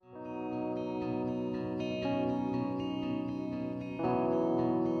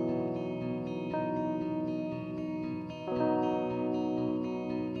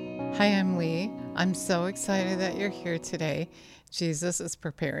Hi, I'm Lee. I'm so excited that you're here today. Jesus is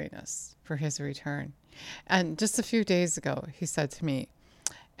preparing us for his return. And just a few days ago, he said to me,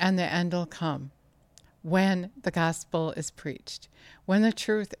 and the end will come when the gospel is preached, when the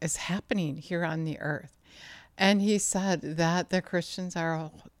truth is happening here on the earth. And he said that the Christians are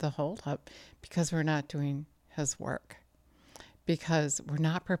the holdup because we're not doing his work, because we're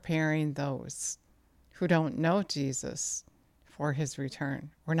not preparing those who don't know Jesus for his return.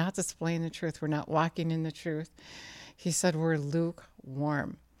 We're not displaying the truth. We're not walking in the truth. He said we're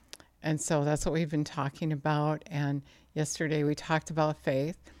lukewarm. And so that's what we've been talking about. And yesterday we talked about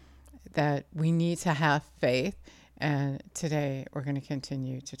faith, that we need to have faith. And today we're going to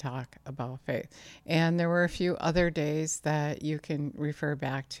continue to talk about faith. And there were a few other days that you can refer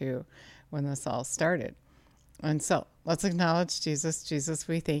back to when this all started. And so let's acknowledge Jesus. Jesus,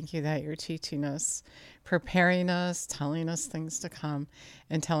 we thank you that you're teaching us, preparing us, telling us things to come,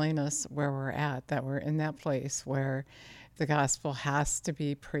 and telling us where we're at, that we're in that place where the gospel has to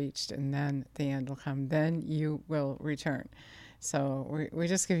be preached, and then the end will come. Then you will return. So we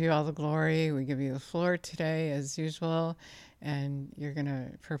just give you all the glory. We give you the floor today as usual, and you're going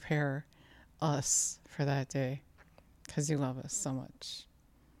to prepare us for that day because you love us so much.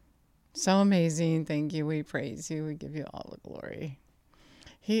 So amazing. Thank you. We praise you. We give you all the glory.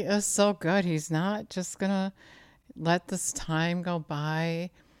 He is so good. He's not just going to let this time go by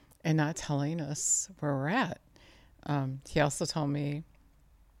and not telling us where we're at. He also told me,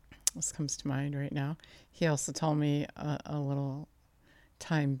 this comes to mind right now, he also told me a little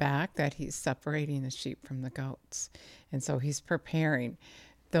time back that he's separating the sheep from the goats. And so he's preparing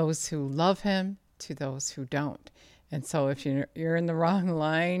those who love him to those who don't. And so if you're in the wrong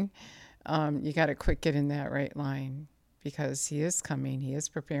line, you got to quick get in that right line, because he is coming. He is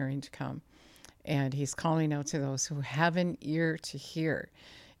preparing to come. And he's calling out to those who have an ear to hear.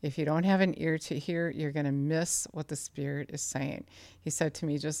 If you don't have an ear to hear, you're going to miss what the Spirit is saying. He said to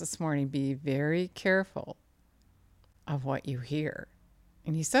me just this morning, be very careful of what you hear.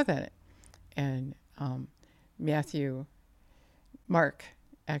 And he said that in Mark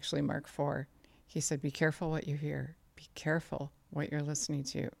 4. He said, be careful what you hear. Be careful what you're listening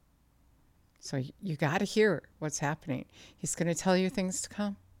to. So you got to hear what's happening. He's going to tell you things to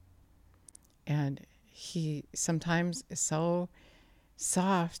come. And he sometimes is so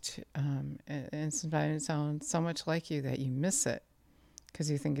soft and sometimes sounds so much like you that you miss it because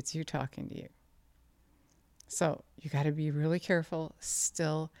you think it's you talking to you. So you got to be really careful,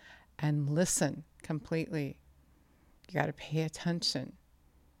 still, and listen completely. You got to pay attention.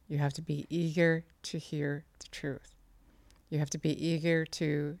 You have to be eager to hear the truth. You have to be eager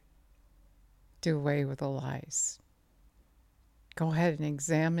to do away with the lies. Go ahead and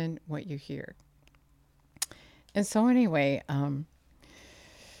examine what you hear. And so anyway,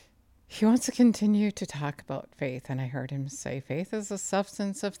 he wants to continue to talk about faith. And I heard him say, faith is the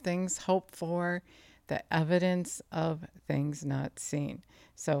substance of things hoped for, the evidence of things not seen.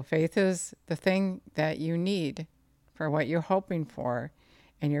 So faith is the thing that you need for what you're hoping for.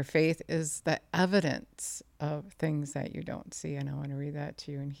 And your faith is the evidence of things that you don't see. And I want to read that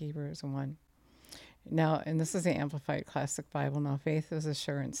to you in Hebrews 1. Now, and this is the Amplified Classic Bible. Now, faith is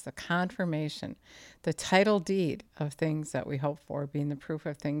assurance, the confirmation, the title deed of things that we hope for, being the proof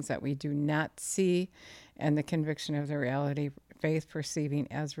of things that we do not see, and the conviction of the reality, faith perceiving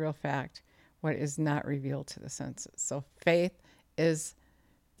as real fact what is not revealed to the senses. So faith is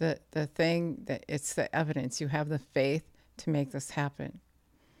the thing that it's the evidence. You have the faith to make this happen.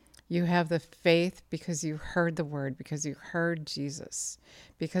 You have the faith because you heard the word, because you heard Jesus,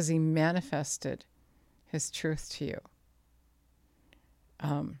 because he manifested his truth to you.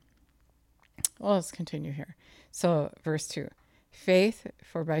 Well, let's continue here. So verse 2, faith,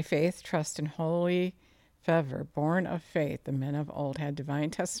 for by faith, trust in holy favor, born of faith, the men of old had divine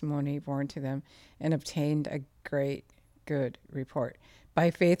testimony born to them and obtained a great good report. By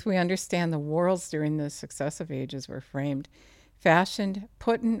faith, we understand the worlds during the successive ages were framed, fashioned,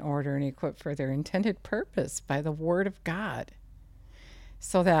 put in order, and equipped for their intended purpose by the word of God,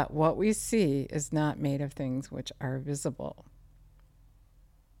 so that what we see is not made of things which are visible.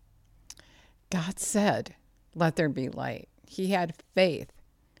 God said, let there be light. He had faith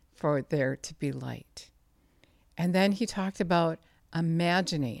for there to be light. And then he talked about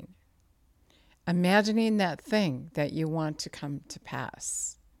imagining that thing that you want to come to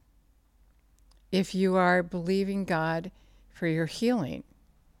pass. If you are believing God for your healing,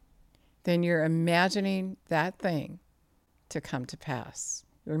 then you're imagining that thing to come to pass.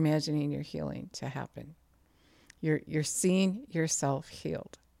 You're imagining your healing to happen. You're seeing yourself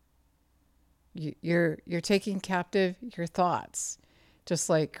healed. You're taking captive your thoughts just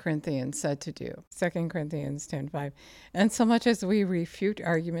like Corinthians said to do. 2 Corinthians 10:5. And so much as we refute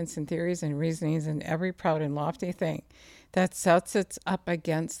arguments and theories and reasonings and every proud and lofty thing that sets it up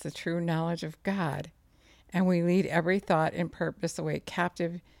against the true knowledge of God, and we lead every thought and purpose away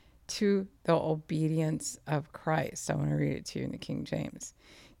captive to the obedience of Christ. I want to read it to you in the King James.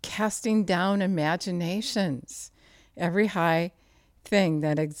 Casting down imaginations, every high thing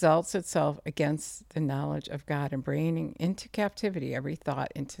that exalts itself against the knowledge of God, and bringing into captivity every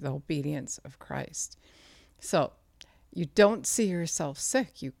thought into the obedience of Christ. So you don't see yourself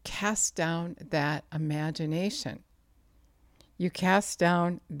sick. You cast down that imagination. You cast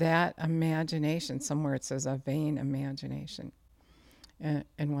down that imagination. Somewhere it says a vain imagination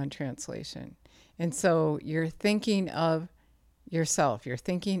in one translation. And so you're thinking of yourself. You're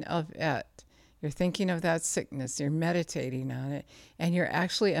thinking of it. You're thinking of that sickness. You're meditating on it. And you're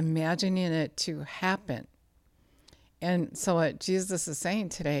actually imagining it to happen. And so what Jesus is saying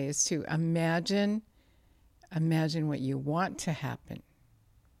today is to imagine what you want to happen.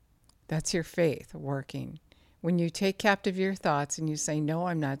 That's your faith working. When you take captive your thoughts and you say, no,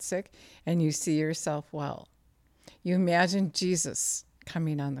 I'm not sick, and you see yourself well. You imagine Jesus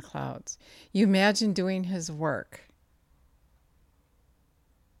coming on the clouds. You imagine doing his work.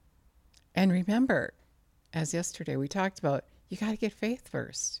 And remember, as yesterday we talked about, you got to get faith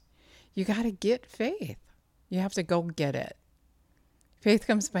first. You got to get faith. You have to go get it. Faith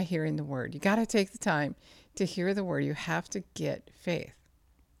comes by hearing the word. You got to take the time to hear the word. You have to get faith.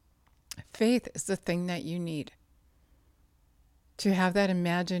 Faith is the thing that you need to have that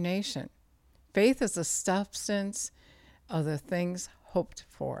imagination. Faith is the substance of the things hoped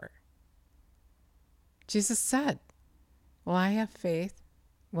for. Jesus said, well, I have faith.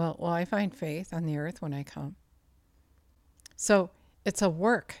 Well, I find faith on the earth when I come. So it's a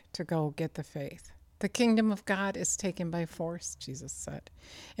work to go get the faith. The kingdom of God is taken by force, Jesus said.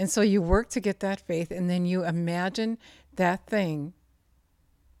 And so you work to get that faith, and then you imagine that thing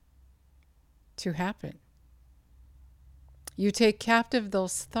to happen. You take captive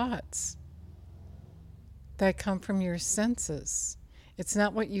those thoughts that come from your senses. It's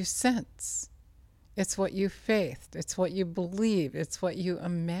not what you sense. It's what you faithed. It's what you believe. It's what you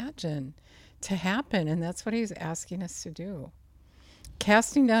imagine to happen. And that's what he's asking us to do.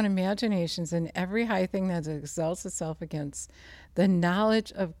 Casting down imaginations and every high thing that exalts itself against the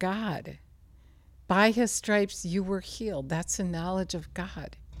knowledge of God. By his stripes you were healed. That's the knowledge of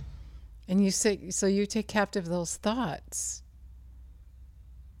God. And you say, so you take captive those thoughts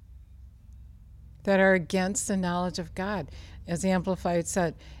that are against the knowledge of God. As Amplified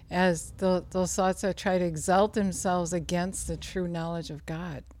said, as those thoughts that try to exalt themselves against the true knowledge of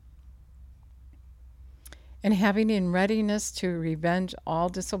God. And having in readiness to revenge all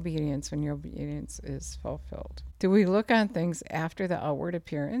disobedience when your obedience is fulfilled. Do we look on things after the outward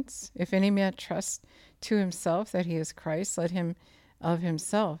appearance? If any man trusts to himself that he is Christ, let him of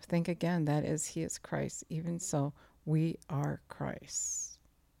himself think again, that is, he is Christ. Even so, we are Christ.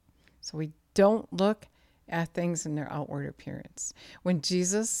 So we don't look at things in their outward appearance. When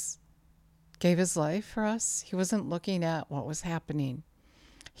Jesus gave his life for us, he wasn't looking at what was happening.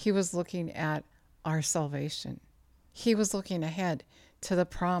 He was looking at our salvation. He was looking ahead to the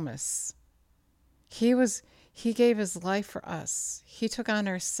promise. He gave his life for us. He took on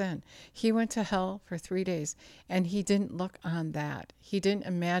our sin. He went to hell for 3 days, and he didn't look on that. He didn't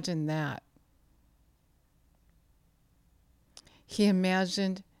imagine that. He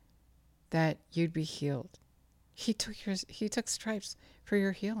imagined that you'd be healed. He took stripes for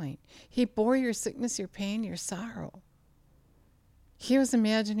your healing. He bore your sickness, your pain, your sorrow. He was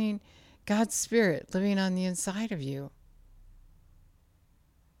imagining God's Spirit living on the inside of you.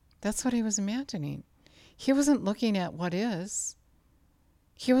 That's what he was imagining. He wasn't looking at what is.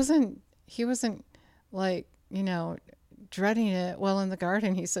 He wasn't like, dreading it. Well, in the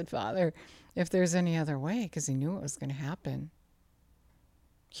garden, he said, Father, if there's any other way, because he knew it was going to happen.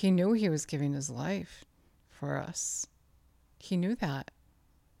 He knew he was giving his life for us. He knew that.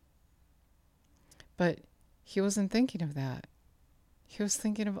 But he wasn't thinking of that. He was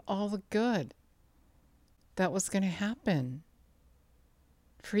thinking of all the good that was going to happen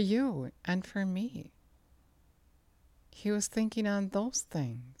for you and for me. He was thinking on those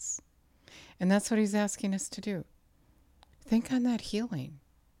things. And that's what he's asking us to do. Think on that healing.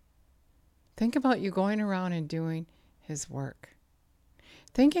 Think about you going around and doing his work.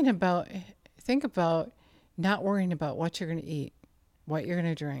 Think about not worrying about what you're going to eat, what you're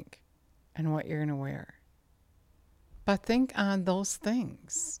going to drink, and what you're going to wear. But think on those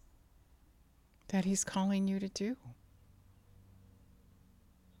things that he's calling you to do.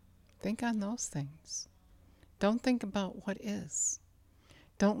 Think on those things. Don't think about what is.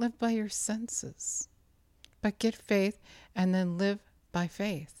 Don't live by your senses, but get faith and then live by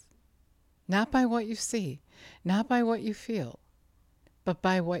faith. Not by what you see, not by what you feel, but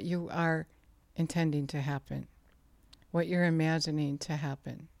by what you are intending to happen, what you're imagining to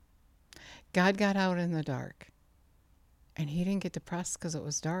happen. God got out in the dark, and he didn't get depressed because it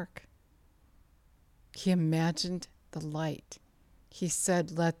was dark. He imagined the light. He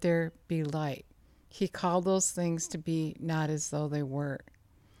said, "Let there be light." He called those things to be not as though they were.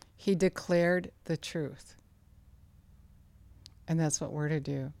 He declared the truth. And that's what we're to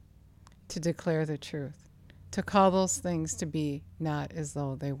do, to declare the truth, to call those things to be not as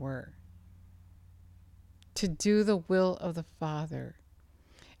though they were, to do the will of the Father.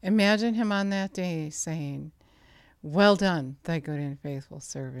 Imagine him on that day saying, "Well done, thy good and faithful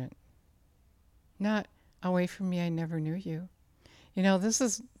servant." Not, "Away from me, I never knew you." This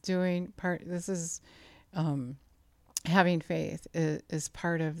is having faith is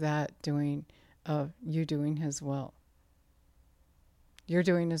part of that doing of you doing his will. You're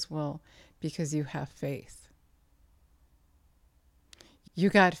doing his will because you have faith. You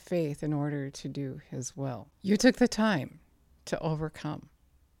got faith in order to do his will. You took the time to overcome.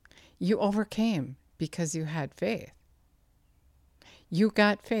 You overcame because you had faith. You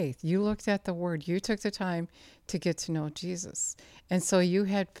got faith. You looked at the word. You took the time to get to know Jesus. And so you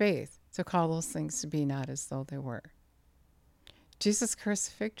had faith to call those things to be not as though they were. Jesus cursed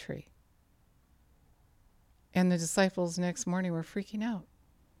the fig tree. And the disciples next morning were freaking out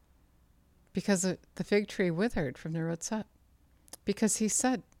because the fig tree withered from the roots up, because he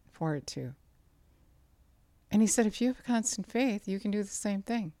said for it to. And he said, if you have constant faith, you can do the same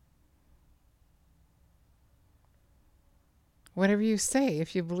thing. Whatever you say,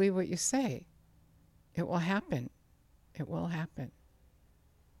 if you believe what you say, it will happen. It will happen.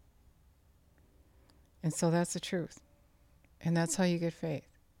 And so that's the truth. And that's how you get faith.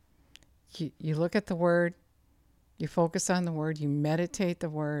 You look at the word, you focus on the word, you meditate the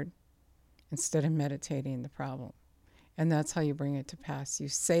word instead of meditating the problem. And that's how you bring it to pass. You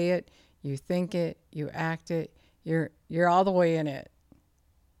say it, you think it, you act it, you're all the way in it.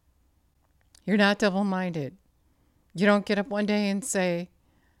 You're not double-minded. You don't get up one day and say,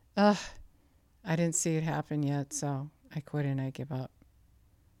 I didn't see it happen yet, so I quit and I give up.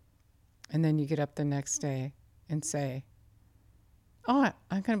 And then you get up the next day and say, I'm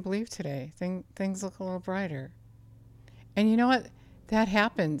going to believe today. Things look a little brighter. And you know what? That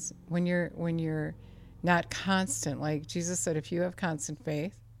happens when you're not constant. Like Jesus said, if you have constant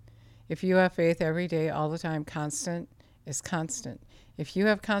faith, if you have faith every day, all the time, constant is constant. If you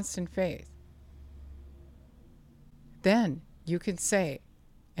have constant faith, then you can say,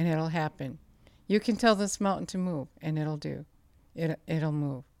 and it'll happen. You can tell this mountain to move, and it'll do. It'll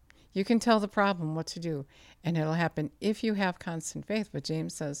move. You can tell the problem what to do, and it'll happen if you have constant faith. But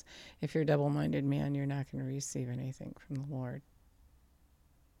James says, if you're a double-minded man, you're not going to receive anything from the Lord.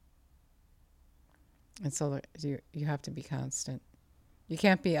 And so you have to be constant. You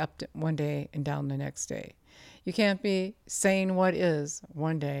can't be up one day and down the next day. You can't be saying what is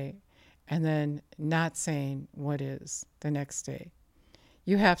one day and then not saying what is the next day.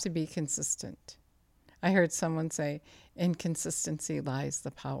 You have to be consistent. I heard someone say, in consistency lies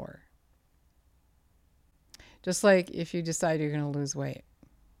the power. Just like if you decide you're going to lose weight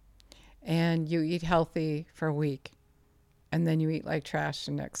and you eat healthy for a week and then you eat like trash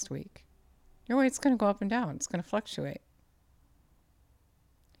the next week, your weight's going to go up and down. It's going to fluctuate.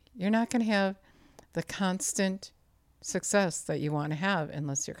 You're not going to have the constant success that you want to have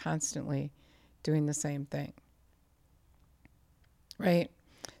unless you're constantly doing the same thing. Right?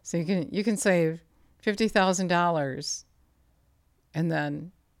 So you can save $50,000 and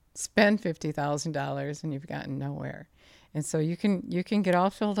then spend $50,000 and you've gotten nowhere. And so you can get all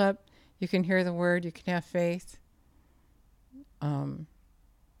filled up. You can hear the word. You can have faith. And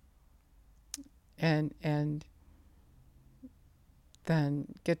then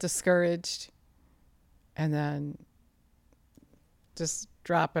get discouraged and then just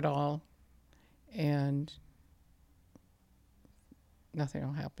drop it all and nothing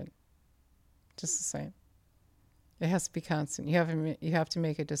will happen. Just the same. It has to be constant. You have to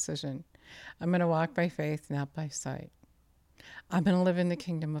make a decision. I'm going to walk by faith, not by sight. I'm going to live in the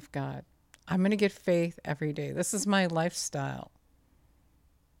kingdom of God. I'm going to get faith every day. This is my lifestyle.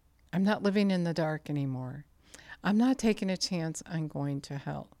 I'm not living in the dark anymore. I'm not taking a chance on going to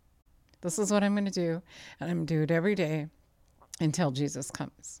hell. This is what I'm going to do, and I'm going to do it every day until Jesus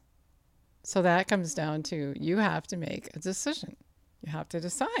comes. So that comes down to you have to make a decision. You have to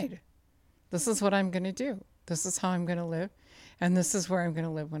decide. This is what I'm going to do. This is how I'm going to live. And this is where I'm going to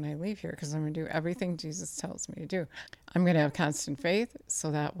live when I leave here, because I'm going to do everything Jesus tells me to do. I'm going to have constant faith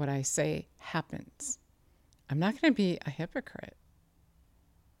so that what I say happens. I'm not going to be a hypocrite.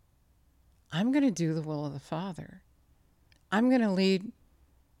 I'm going to do the will of the Father. I'm going to lead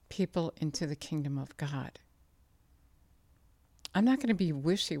people into the kingdom of God. I'm not going to be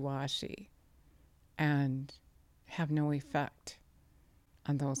wishy-washy and have no effect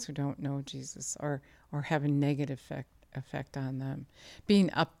on those who don't know Jesus, or have a negative effect on them.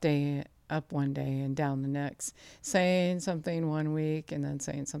 Being up one day and down the next, saying something one week and then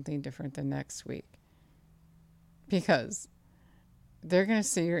saying something different the next week. Because they're going to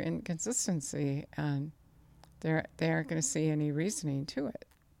see your inconsistency, and they aren't going to see any reasoning to it.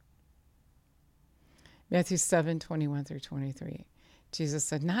 Matthew 7:21-23. Jesus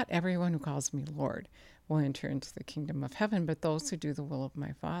said, "Not everyone who calls me Lord will enter into the kingdom of heaven, but those who do the will of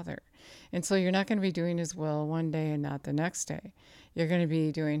my Father." And so you're not going to be doing his will one day and not the next day. You're going to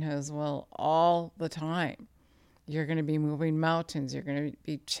be doing his will all the time. You're going to be moving mountains. You're going to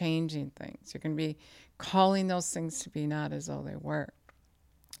be changing things. You're going to be calling those things to be not as though they were.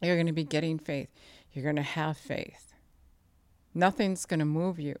 You're going to be getting faith. You're going to have faith. Nothing's going to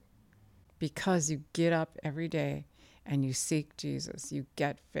move you, because you get up every day and you seek Jesus. You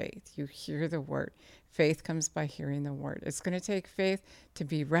get faith. You hear the word. Faith comes by hearing the word. It's going to take faith to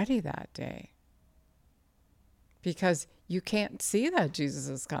be ready that day, because you can't see that Jesus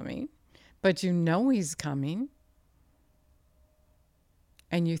is coming, but you know he's coming.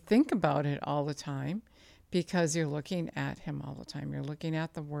 And you think about it all the time because you're looking at him all the time. You're looking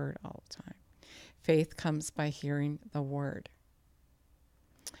at the word all the time. Faith comes by hearing the word.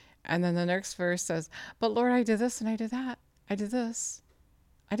 And then the next verse says, "But Lord, I did this and I did that. I did this.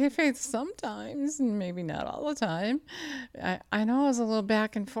 I did faith sometimes, and maybe not all the time. I know I was a little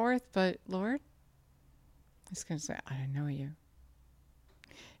back and forth, but Lord," he's going to say, "I know you."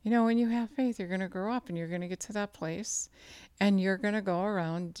 You know, when you have faith, you're going to grow up and you're going to get to that place and you're going to go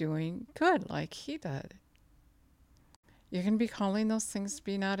around doing good like he did. You're going to be calling those things to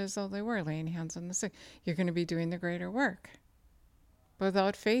be not as though they were, laying hands on the sick. You're going to be doing the greater work. But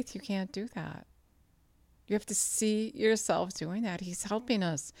without faith, you can't do that. You have to see yourself doing that. He's helping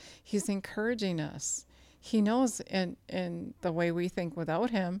us. He's encouraging us. He knows in the way we think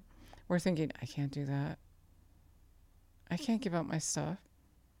without him, we're thinking, I can't do that. I can't give up my stuff.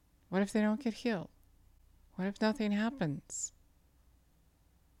 What if they don't get healed? What if nothing happens?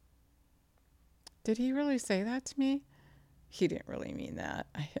 Did he really say that to me? He didn't really mean that.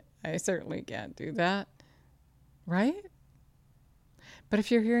 I certainly can't do that. Right? But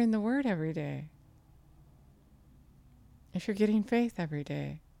if you're hearing the word every day, if you're getting faith every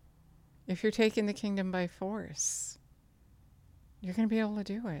day, if you're taking the kingdom by force, you're going to be able to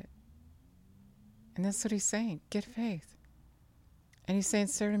do it. And that's what he's saying. Get faith. And he's saying,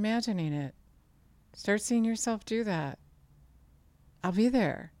 start imagining it. Start seeing yourself do that. I'll be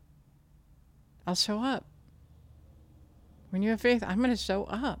there. I'll show up. When you have faith, I'm going to show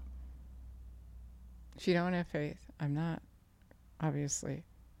up. If you don't have faith, I'm not, obviously.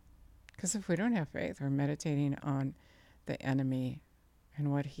 Because if we don't have faith, we're meditating on the enemy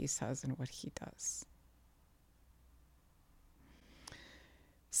and what he says and what he does.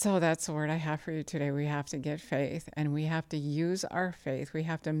 So that's the word I have for you today. We have to get faith, and we have to use our faith. We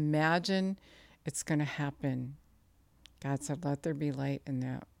have to imagine it's going to happen. God said, let there be light, and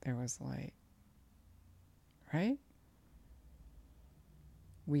there was light. Right?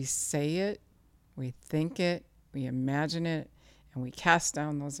 We say it, we think it, we imagine it, and we cast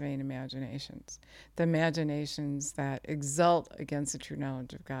down those vain imaginations. The imaginations that exult against the true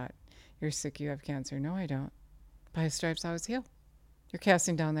knowledge of God. You're sick, you have cancer. No, I don't. By his stripes I was healed. You're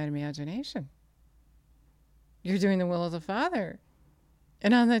casting down that imagination. You're doing the will of the Father.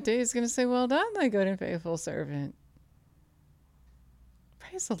 And on that day, he's going to say, well done, thy good and faithful servant.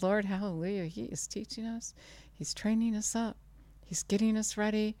 Praise the Lord. Hallelujah. He is teaching us. He's training us up. He's getting us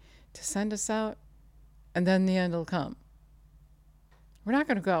ready to send us out. And then the end will come. We're not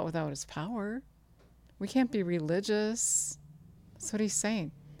going to go out without his power. We can't be religious. That's what he's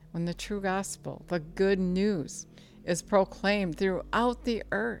saying. When the true gospel, the good news, is proclaimed throughout the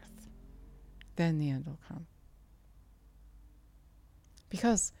earth, then the end will come.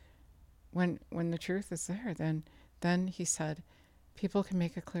 Because when the truth is there, then he said, people can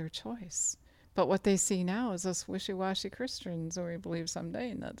make a clear choice. But what they see now is us wishy-washy Christians, who we believe someday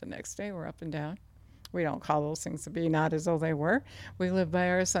and that the next day we're up and down. We don't call those things to be not as though they were. We live by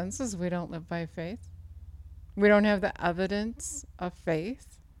our senses. We don't live by faith. We don't have the evidence of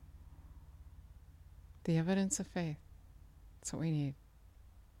faith. The evidence of faith. That's what we need.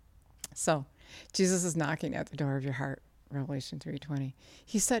 So Jesus is knocking at the door of your heart, Revelation 3:20.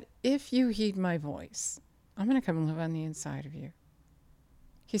 He said, if you heed my voice, I'm going to come and live on the inside of you.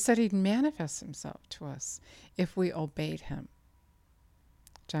 He said he'd manifest himself to us if we obeyed him.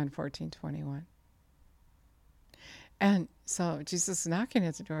 John 14:21. And so Jesus is knocking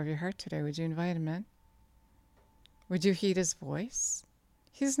at the door of your heart today. Would you invite him in? Would you heed his voice?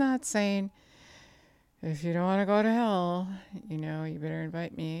 He's not saying, if you don't want to go to hell, you better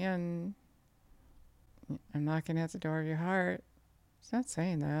invite me and I'm knocking at the door of your heart. He's not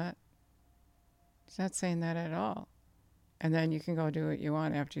saying that. He's not saying that at all. And then you can go do what you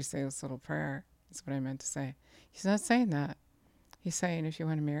want after you say this little prayer. That's what I meant to say. He's not saying that. He's saying, if you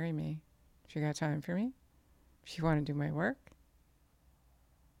want to marry me, if you got time for me, if you want to do my work,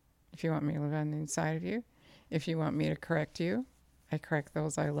 if you want me to live on the inside of you, if you want me to correct you, I correct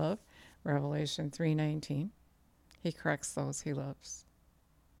those I love. Revelation 3:19. He corrects those he loves.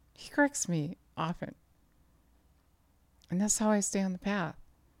 He corrects me often. And that's how I stay on the path.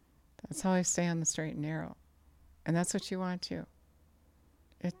 That's how I stay on the straight and narrow. And that's what you want too.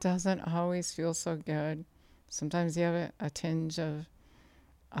 It doesn't always feel so good. Sometimes you have a tinge of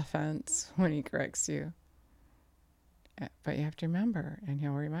offense when he corrects you. But you have to remember, and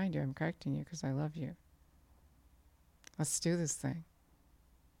he'll remind you, I'm correcting you because I love you. Let's do this thing.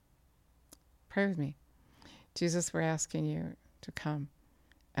 Pray with me. Jesus, we're asking you to come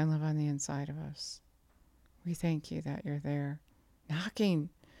and live on the inside of us. We thank you that you're there, knocking.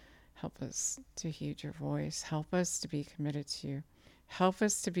 Help us to heed your voice. Help us to be committed to you. Help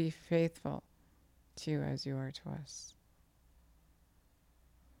us to be faithful to you as you are to us.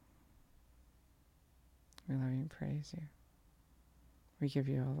 We love you and praise you. We give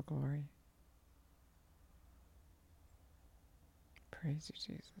you all the glory. Praise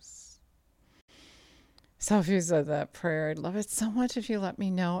you, Jesus. So if you said that prayer, I'd love it so much if you let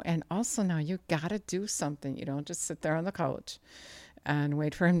me know. And also now you got to do something. You don't just sit there on the couch and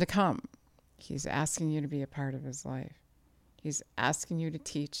wait for him to come. He's asking you to be a part of his life. He's asking you to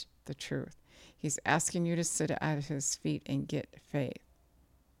teach the truth. He's asking you to sit at his feet and get faith.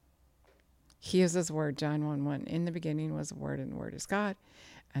 He is his word, John 1:1. In the beginning was the word, and the word is God.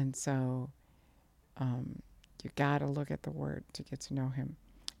 And so you got to look at the word to get to know him.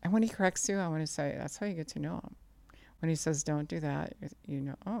 And when he corrects you, I want to say, that's how you get to know him. When he says, don't do that,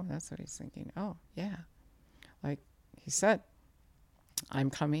 oh, that's what he's thinking. Oh, yeah. Like he said,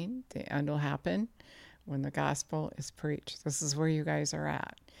 I'm coming. The end will happen when the gospel is preached. This is where you guys are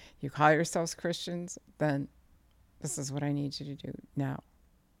at. You call yourselves Christians, then this is what I need you to do now.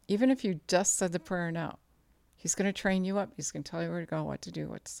 Even if you just said the prayer now, he's going to train you up. He's going to tell you where to go, what to do,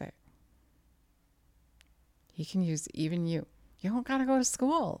 what to say. He can use even you. You don't got to go to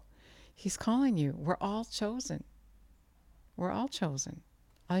school. He's calling you. We're all chosen. We're all chosen.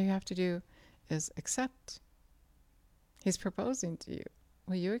 All you have to do is accept. He's proposing to you.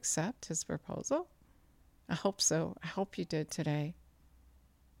 Will you accept his proposal? I hope so. I hope you did today.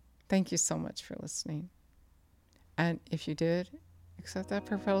 Thank you so much for listening. And if you did accept that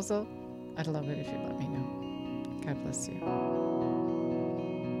proposal, I'd love it if you'd let me know. God bless you.